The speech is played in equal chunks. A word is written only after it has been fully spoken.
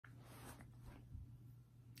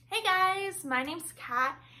guys, my name's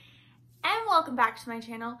Kat and welcome back to my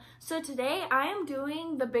channel. So today I am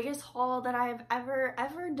doing the biggest haul that I've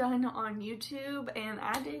ever done on YouTube, and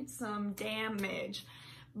I did some damage,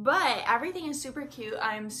 but everything is super cute.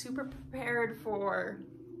 I'm super prepared for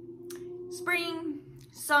spring,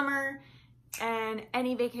 summer, and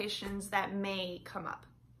any vacations that may come up.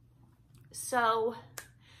 So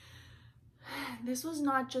this was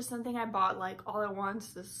not just something I bought like all at once.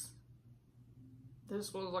 This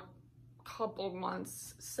was like a couple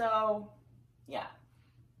months. So yeah.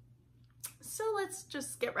 So let's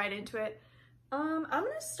just get right into it. I'm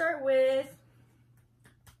gonna start with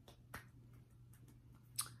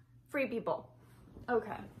Free People.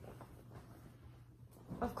 Okay.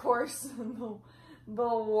 Of course, the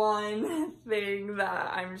one thing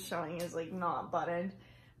that I'm showing is like not buttoned,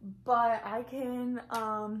 but I can,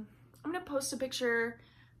 I'm gonna post a picture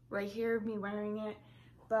right here of me wearing it,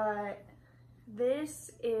 but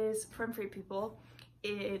this is from Free People.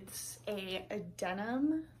 It's a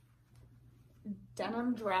denim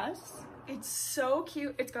dress. It's so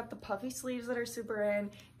cute. It's got the puffy sleeves that are super in.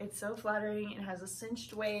 It's so flattering. It has a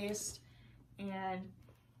cinched waist and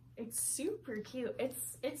it's super cute.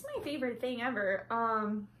 It's my favorite thing ever.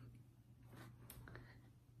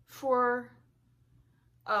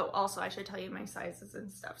 Also I should tell you my sizes and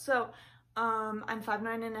stuff. So I'm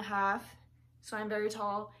 5'9½", so I'm very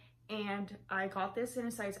tall, and I got this in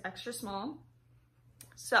a size extra small.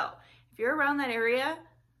 So if you're around that area,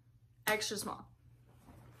 extra small.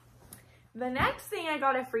 The next thing I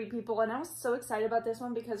got at Free People, and I was so excited about this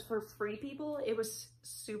one because for Free People it was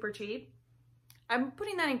super cheap. I'm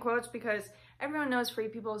putting that in quotes because everyone knows Free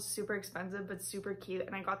People is super expensive but super cute,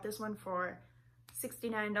 and I got this one for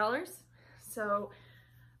 $69. So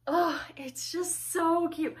oh, it's just so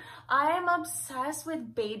cute. I am obsessed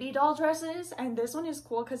with baby doll dresses, and this one is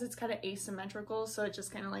cool because it's kind of asymmetrical, so it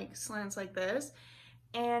just kind of like slants like this,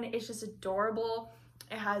 and it's just adorable.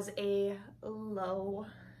 It has a low,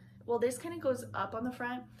 well, this kind of goes up on the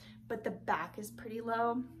front, but the back is pretty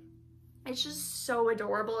low. It's just so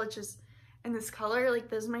adorable. It's just, and this color, like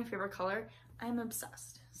this is my favorite color. I'm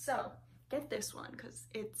obsessed. So get this one because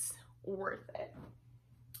it's worth it.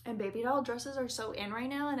 And baby doll dresses are so in right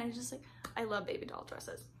now, and I love baby doll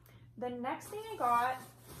dresses. The next thing I got,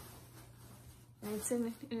 and it's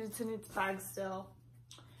in its bag still.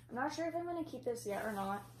 I'm not sure if I'm gonna keep this yet or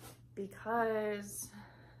not because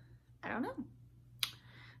I don't know.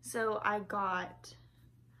 So I got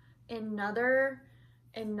another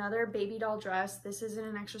baby doll dress. This is in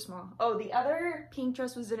an extra small. Oh, the other pink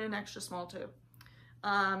dress was in an extra small too.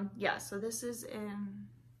 Yeah, so this is in,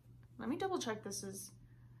 let me double check. This is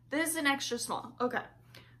an extra small. Okay,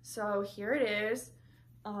 so here it is.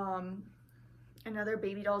 Another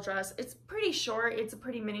baby doll dress. It's pretty short. It's a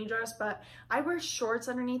pretty mini dress, but I wear shorts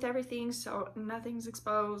underneath everything, so nothing's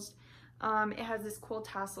exposed. It has this cool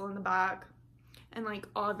tassel in the back, and like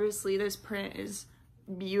obviously this print is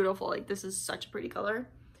beautiful. Like this is such a pretty color.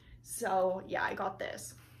 So yeah, I got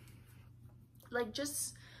this. Like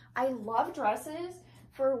I love dresses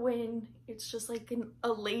for when it's just like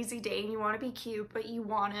a lazy day and you want to be cute but you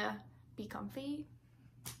want to be comfy.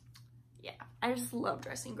 Yeah, I just love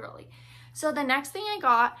dressing girly. So the next thing I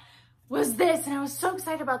got was this, and I was so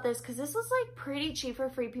excited about this because this was like pretty cheap for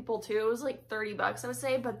Free People too. It was like 30 bucks I would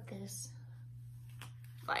say, but this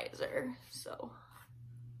visor, so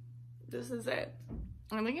this is it.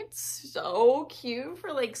 I think it's so cute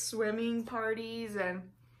for like swimming parties and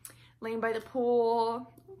laying by the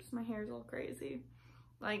pool. Oops, my hair's all crazy.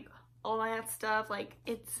 Like all that stuff, like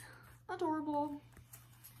it's adorable.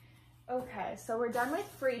 Okay, so we're done with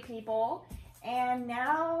Free People, and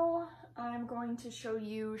now I'm going to show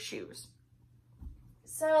you shoes.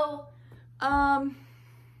 So I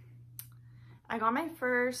got my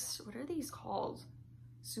first, what are these called?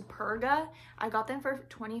 Superga. I got them for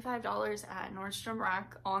 $25 at Nordstrom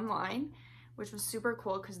Rack online, which was super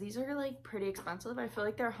cool because these are like pretty expensive. I feel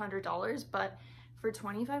like they're $100, but for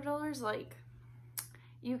 $25, like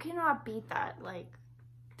you cannot beat that. Like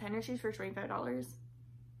tennis shoes for $25,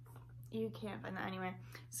 you can't find that anywhere.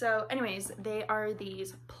 So anyways, they are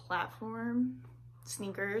these platform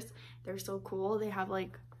sneakers. They're so cool. They have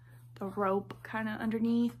like the rope kind of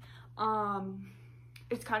underneath.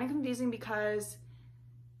 It's kind of confusing because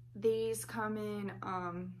these come in,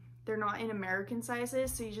 they're not in American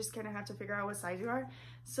sizes, so you just kind of have to figure out what size you are.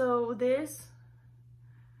 So this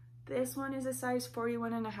one is a size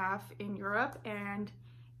 41.5 in Europe, and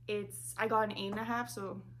I got an 8.5,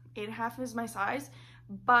 so 8.5 is my size,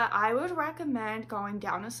 but I would recommend going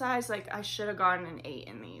down a size. Like I should have gotten an 8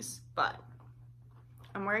 in these, but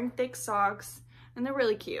I'm wearing thick socks and they're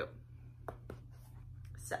really cute.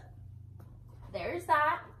 So there's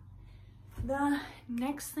that. The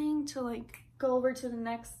next thing to like go over to the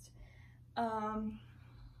next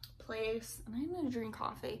place, and I'm gonna drink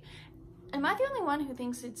coffee. Am I the only one who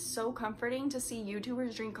thinks it's so comforting to see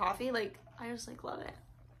YouTubers drink coffee? Like, I just like love it.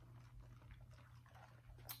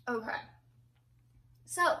 Okay,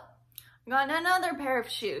 so I got another pair of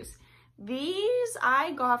shoes. These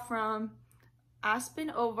I got from Aspen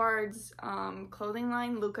Ovard's clothing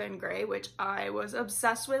line, Luca and Gray, which I was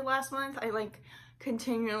obsessed with last month. I like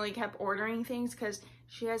continually kept ordering things because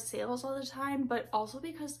she has sales all the time, but also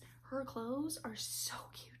because her clothes are so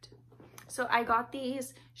cute. So I got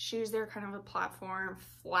these shoes. They're kind of a platform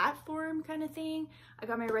kind of thing. I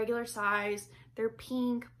got my regular size. They're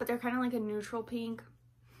pink, but they're kind of like a neutral pink.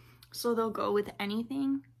 So they'll go with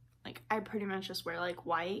anything. Like I pretty much just wear like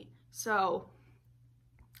white. So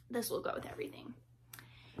this will go with everything.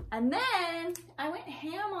 And then I went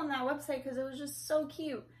ham on that website because it was just so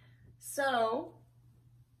cute. So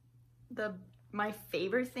my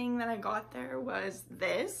favorite thing that I got there was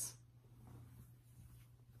this.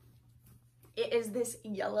 It is this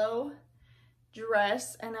yellow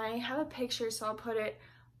dress, and I have a picture, so I'll put it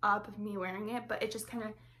up of me wearing it, but it just kind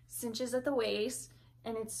of cinches at the waist,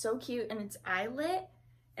 and it's so cute, and it's eyelet,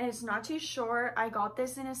 and it's not too short. I got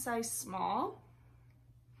this in a size small.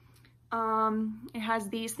 It has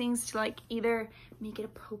these things to like either make it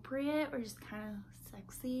appropriate or just kind of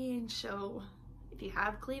sexy and show, if you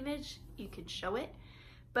have cleavage, you could show it.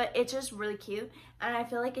 But it's just really cute, and I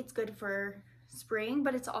feel like it's good for spring,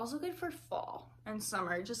 but it's also good for fall and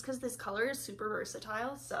summer just because this color is super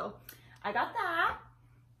versatile. So I got that,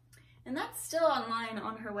 and that's still online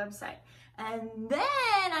on her website. And then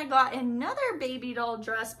I got another baby doll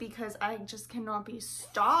dress because I just cannot be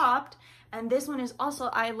stopped, and this one is also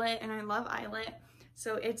eyelet, and I love eyelet.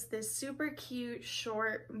 So it's this super cute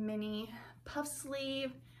short mini puff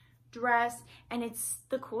sleeve dress, and it's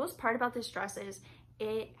the coolest part about this dress is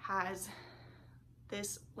it has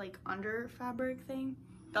this like under fabric thing.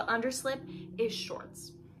 The underslip is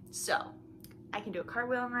shorts, so I can do a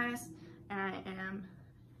cartwheel on this and I am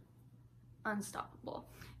unstoppable.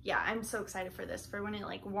 Yeah, I'm so excited for this, for when it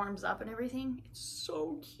like warms up and everything. It's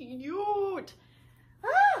so cute.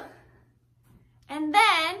 Ah! And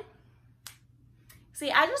then see,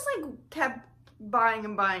 I just like kept buying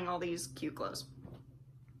and buying all these cute clothes.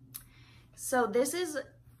 So this is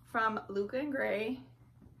from Luca and Gray.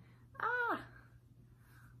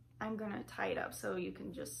 I'm gonna tie it up so you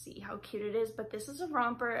can just see how cute it is, but this is a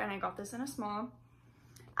romper, and I got this in a small.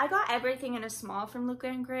 I got everything in a small from Luca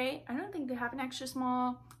and Gray. I don't think they have an extra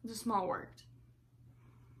small. The small worked.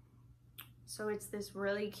 So it's this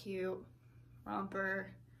really cute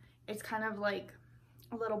romper. It's kind of like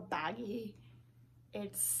a little baggy.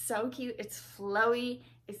 It's so cute. It's flowy.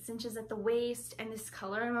 It cinches at the waist, and this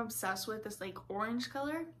color I'm obsessed with, this like orange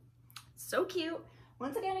color. So cute.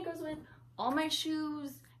 Once again, it goes with all my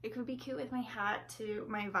shoes. It could be cute with my hat too,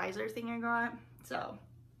 my visor thing I got. So,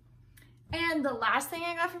 and the last thing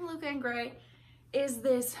I got from Luca and Gray is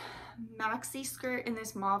this maxi skirt in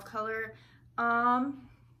this mauve color. I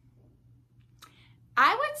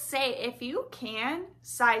would say if you can,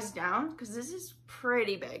 size down, because this is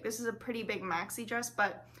pretty big. This is a pretty big maxi dress,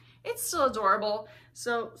 but it's still adorable.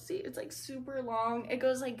 So see, it's like super long. It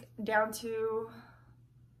goes like down to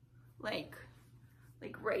like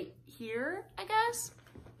right here, I guess.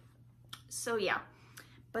 So yeah,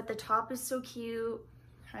 but the top is so cute.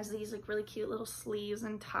 Has these like really cute little sleeves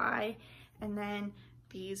and tie, and then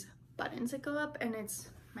these buttons that go up, and it's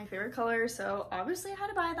my favorite color, so obviously I had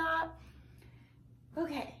to buy that.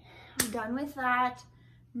 Okay, I'm done with that.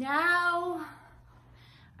 Now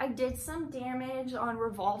I did some damage on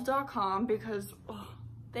Revolve.com because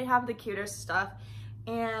they have the cutest stuff,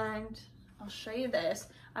 and I'll show you this.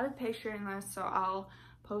 I have a picture in this, so I'll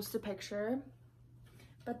post a picture.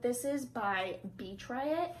 But this is by Beach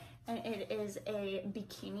Riot, and it is a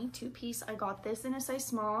bikini two-piece. I got this in a size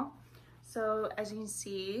small. So as you can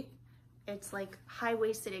see, it's like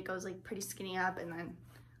high-waisted. It goes like pretty skinny up and then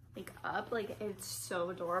like up. Like it's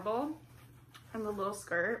so adorable. And the little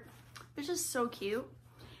skirt, it's just so cute.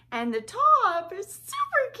 And the top is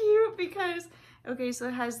super cute because, okay, so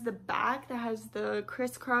it has the back that has the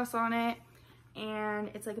crisscross on it,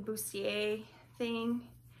 and it's like a bustier thing.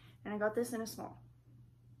 And I got this in a small.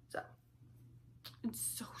 So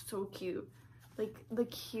it's so cute. Like the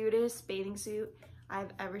cutest bathing suit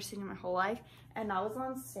I've ever seen in my whole life. And that was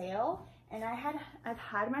on sale, and I've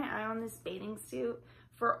had my eye on this bathing suit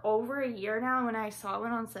for over a year now. When I saw it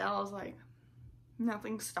went on sale, I was like,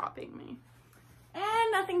 nothing's stopping me.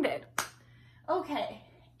 And nothing did. Okay,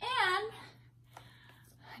 and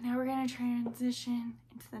now we're gonna gonna transition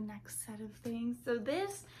into the next set of things. So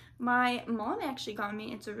this, my mom actually got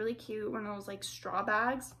me. It's a really cute one of those like straw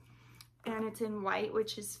bags, and it's in white,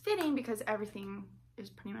 which is fitting because everything is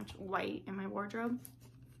pretty much white in my wardrobe.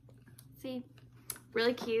 See,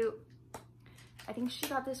 really cute. I think she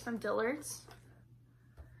got this from Dillard's.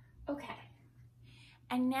 Okay,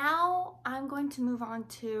 and now I'm going to move on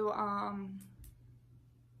to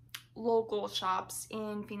local shops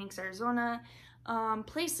in Phoenix, Arizona,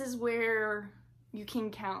 places where you can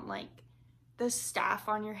count like the staff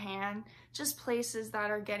on your hand, just places that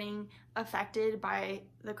are getting affected by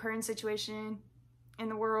the current situation in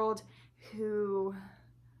the world.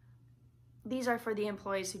 These are for the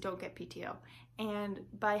employees who don't get PTO, and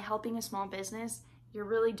by helping a small business, you're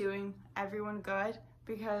really doing everyone good,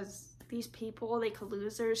 because these people, they could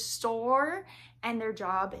lose their store and their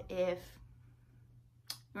job if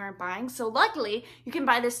you aren't buying. So luckily you can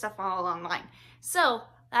buy this stuff all online. So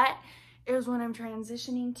that is when I'm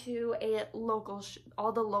transitioning to a local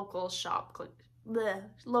all the local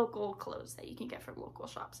local clothes that you can get from local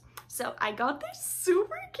shops. So I got this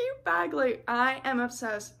super cute bag. Like, I am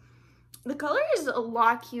obsessed. The color is a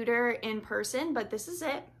lot cuter in person, but this is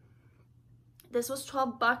it. This was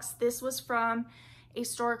 12 bucks. This was from a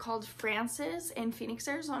store called Francis in Phoenix,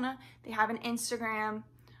 Arizona. They have an Instagram.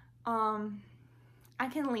 I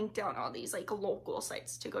can link down all these like local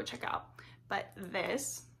sites to go check out. But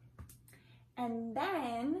this, and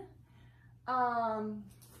then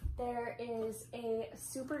there is a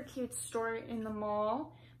super cute store in the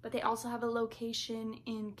mall, but they also have a location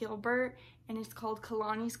in Gilbert, and it's called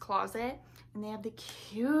Kalani's Closet, and they have the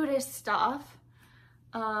cutest stuff.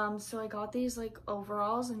 So I got these like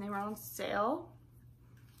overalls, and they were on sale.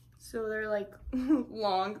 So they're like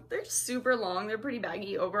long, they're super long, they're pretty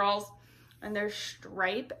baggy overalls, and they're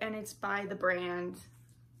stripe, and it's by the brand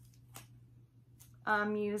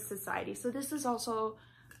Muse Society. So this is also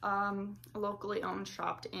a locally owned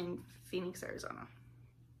shop in Phoenix, Arizona,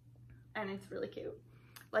 and it's really cute.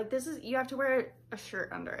 Like, this is, you have to wear a shirt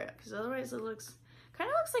under it, because otherwise it looks, kind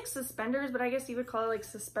of looks like suspenders, but I guess you would call it like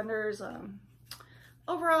suspenders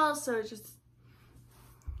overalls. So it's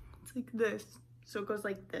like this. So it goes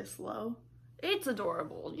like this low. It's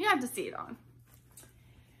adorable. You have to see it on.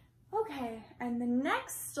 Okay, and the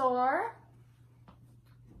next store,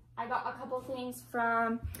 I got a couple things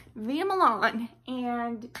from Via Milan,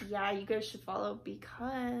 and yeah, you guys should follow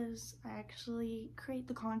because I actually create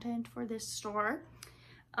the content for this store.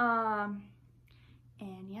 And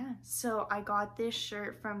yeah, so I got this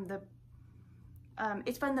shirt from the,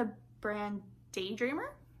 it's from the brand Daydreamer.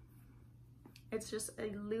 It's just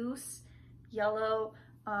a loose yellow,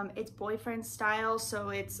 it's boyfriend style, so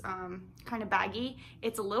it's kind of baggy.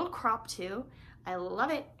 It's a little cropped too. I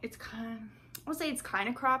love it. It's I'll say it's kind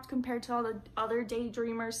of cropped compared to all the other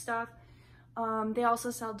Daydreamer stuff. They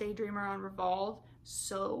also sell Daydreamer on Revolve,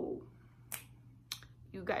 so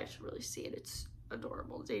you guys should really see it. It's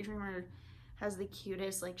adorable. Daydreamer has the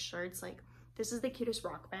cutest like shirts. Like, this is the cutest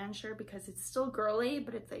Rock Band shirt because it's still girly,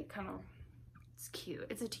 but it's like kind of, it's cute.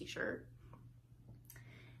 It's a t-shirt.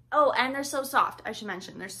 Oh, and they're so soft. I should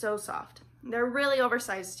mention, they're so soft. They're really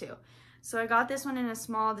oversized too. So I got this one in a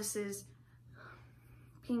small. This is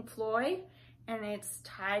Pink Floyd, and it's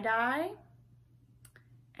tie-dye,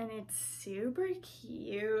 and it's super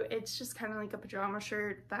cute. It's just kind of like a pajama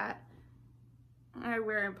shirt that I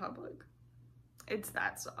wear in public. It's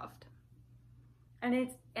that soft. And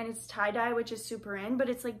it's tie-dye, which is super in, but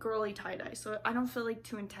it's like girly tie-dye, so I don't feel like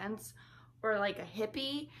too intense or like a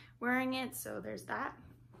hippie wearing it. So there's that.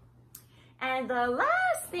 And the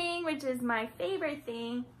last thing, which is my favorite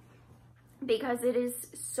thing because it is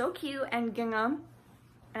so cute and gingham,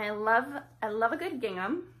 and I love a good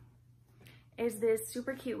gingham, is this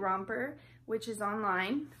super cute romper, which is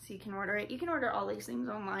online, so you can order it. You can order all these things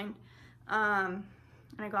online. And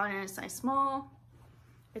I got it in a size small.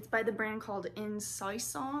 It's by the brand called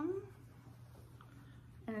Insaison,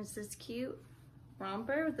 and it's this cute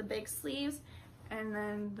romper with the big sleeves, and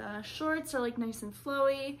then the shorts are like nice and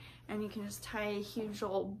flowy, and you can just tie a huge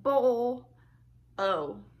old bow.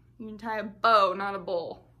 You can tie a bow, not a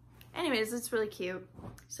bowl. Anyways, it's really cute.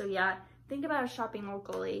 So yeah, think about shopping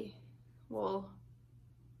locally, or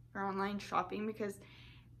online shopping, because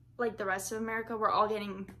like the rest of America, we're all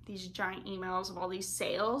getting these giant emails of all these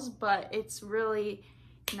sales, but it's really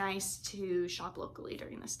nice to shop locally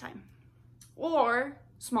during this time. Or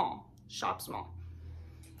shop small.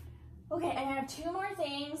 Okay, and I have two more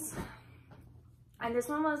things. And this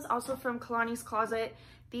one was also from Kalani's Closet.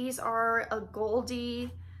 These are a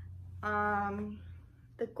Goldie,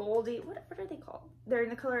 the Goldie, what are they called? They're in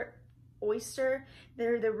the color Oyster.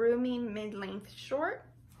 They're the roomy mid-length short.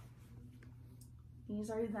 These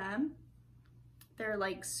are them. They're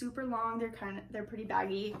like super long. They're pretty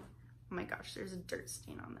baggy. Oh my gosh, there's a dirt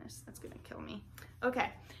stain on this. That's gonna kill me. Okay,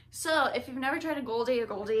 so if you've never tried a Goldie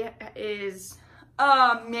is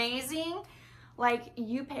amazing. Like,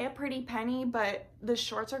 you pay a pretty penny, but the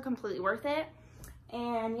shorts are completely worth it.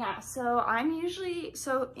 And yeah, so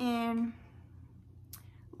in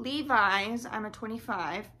Levi's, I'm a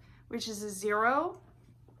 25, which is a 0,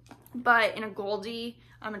 but in a Goldie,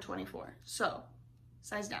 I'm a 24. So,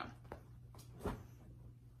 size down.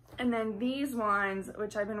 And then these ones,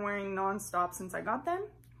 which I've been wearing nonstop since I got them.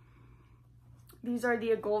 These are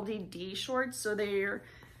the Goldie D shorts, so they're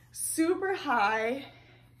super high.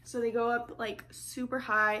 So they go up like super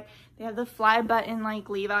high. They have the fly button like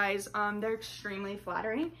Levi's. They're extremely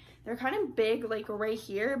flattering. They're kind of big like right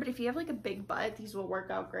here, but if you have like a big butt, these will work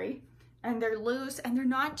out great. And they're loose and they're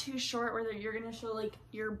not too short where you're gonna show like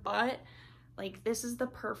your butt. Like, this is the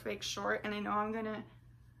perfect short, and I know I'm gonna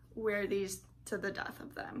wear these to the death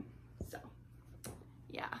of them. So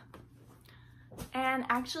yeah. And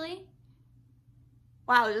actually,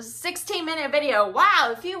 wow, this is a 16-minute video.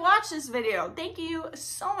 Wow, if you watch this video, thank you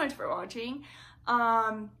so much for watching.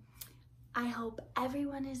 I hope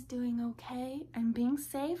everyone is doing okay and being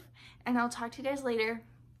safe, and I'll talk to you guys later.